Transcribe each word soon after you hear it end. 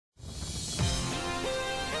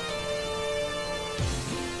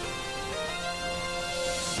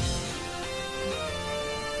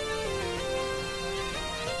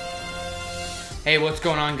Hey, what's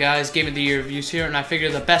going on, guys? Game of the Year Reviews here, and I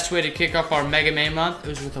figured the best way to kick off our Mega Man month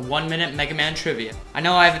was with a 1-minute Mega Man trivia. I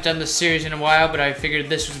know I haven't done this series in a while, but I figured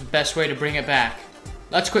this was the best way to bring it back.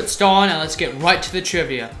 Let's quit stalling and let's get right to the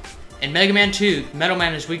trivia. In Mega Man 2, Metal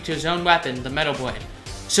Man is weak to his own weapon, the Metal Blade.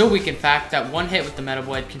 So weak, in fact, that one hit with the Metal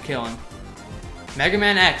Blade can kill him. Mega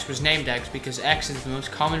Man X was named X because X is the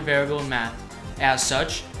most common variable in math. As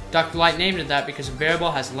such, Dr. Light named it that because a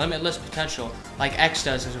variable has limitless potential, like X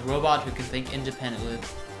does as a robot who can think independently.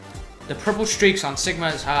 The purple streaks on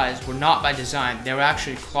Sigma's eyes were not by design, they were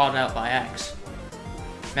actually clawed out by X.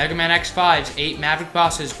 Mega Man X5's 8 Maverick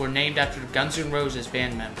bosses were named after Guns N' Roses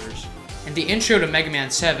band members. In the intro to Mega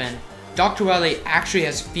Man 7, Dr. Wily actually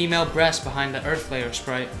has female breasts behind the Earth Layer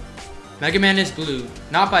sprite. Mega Man is blue,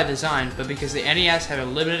 not by design, but because the NES had a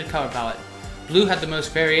limited color palette. Blue had the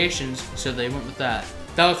most variations, so they went with that.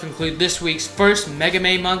 That'll conclude this week's first Mega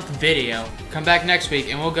Man Month video. Come back next week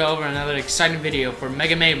and we'll go over another exciting video for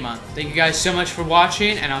Mega Man Month. Thank you guys so much for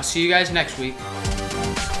watching, and I'll see you guys next week.